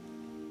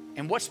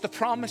 And what's the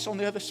promise on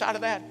the other side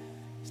of that?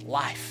 It's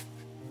life.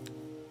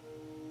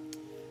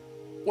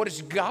 What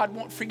does God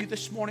want for you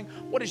this morning?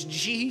 What does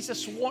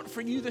Jesus want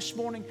for you this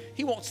morning?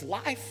 He wants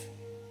life.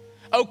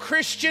 Oh,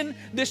 Christian,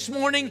 this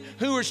morning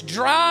who is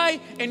dry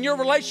in your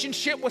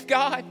relationship with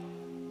God.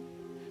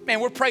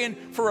 Man, we're praying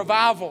for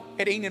revival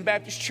at Enon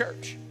Baptist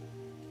Church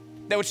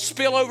that would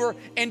spill over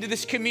into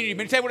this community.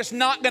 But I tell you what, it's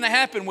not going to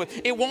happen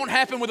with. It won't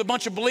happen with a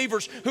bunch of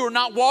believers who are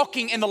not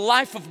walking in the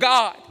life of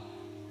God.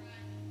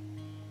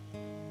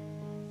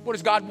 What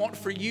does God want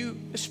for you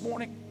this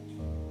morning?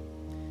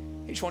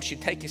 He just wants you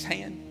to take His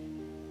hand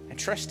and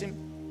trust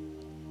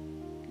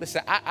Him.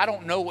 Listen, I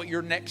don't know what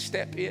your next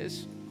step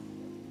is.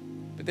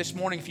 But this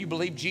morning, if you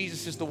believe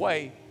Jesus is the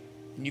way,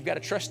 and you've got to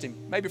trust Him.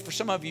 Maybe for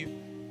some of you,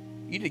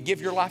 you need to give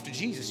your life to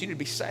Jesus. You need to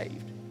be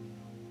saved.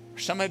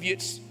 For some of you,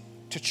 it's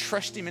to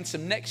trust Him in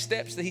some next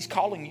steps that He's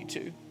calling you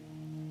to.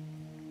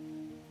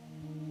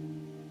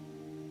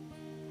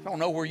 I don't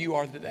know where you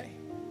are today,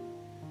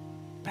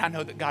 but I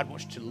know that God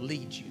wants to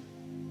lead you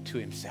to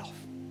Himself.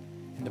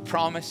 And the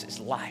promise is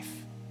life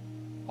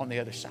on the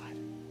other side.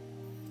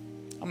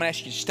 I'm going to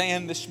ask you to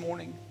stand this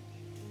morning.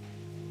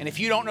 And if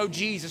you don't know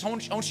Jesus, I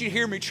want you to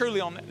hear me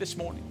truly on that this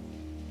morning.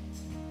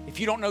 If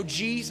you don't know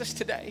Jesus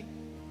today,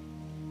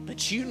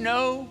 but you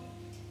know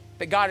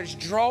that God is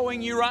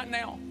drawing you right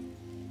now,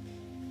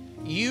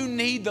 you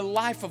need the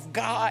life of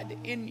God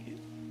in you,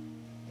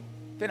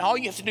 then all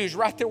you have to do is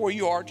right there where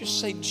you are,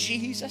 just say,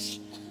 Jesus,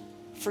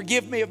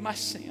 forgive me of my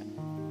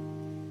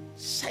sin.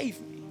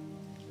 Save me.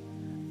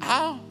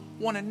 I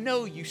want to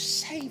know you.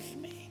 Save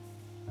me.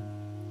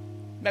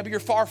 Maybe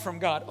you're far from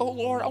God. Oh,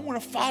 Lord, I want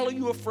to follow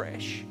you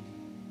afresh.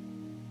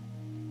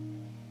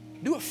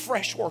 Do a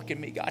fresh work in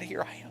me, God.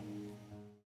 Here I am.